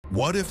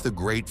What if the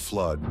Great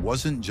Flood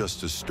wasn't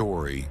just a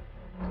story,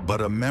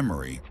 but a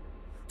memory?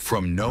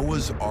 From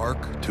Noah's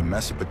Ark to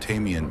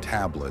Mesopotamian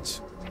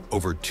tablets,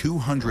 over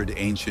 200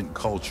 ancient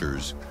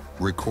cultures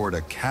record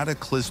a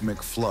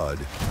cataclysmic flood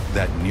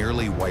that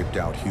nearly wiped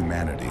out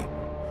humanity.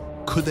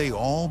 Could they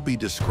all be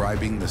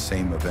describing the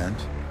same event?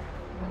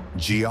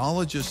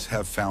 Geologists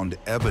have found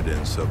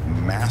evidence of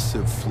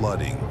massive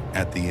flooding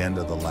at the end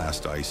of the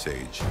last ice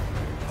age,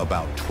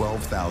 about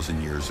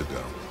 12,000 years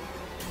ago.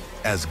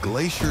 As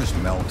glaciers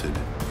melted,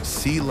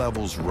 sea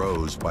levels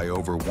rose by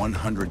over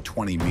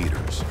 120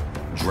 meters,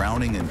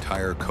 drowning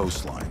entire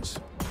coastlines.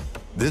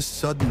 This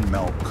sudden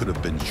melt could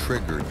have been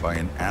triggered by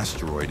an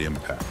asteroid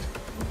impact,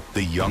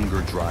 the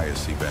Younger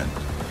Dryas event,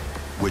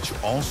 which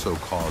also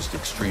caused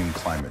extreme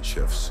climate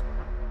shifts.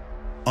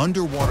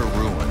 Underwater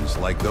ruins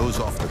like those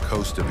off the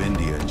coast of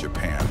India and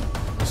Japan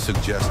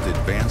suggest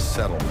advanced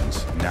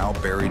settlements now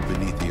buried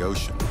beneath the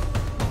ocean.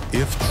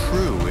 If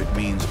true, it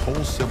means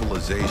whole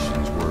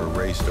civilizations were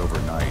erased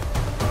overnight.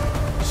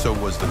 So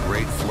was the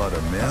Great Flood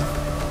a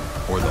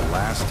myth, or the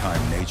last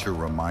time nature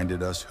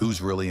reminded us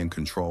who's really in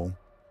control?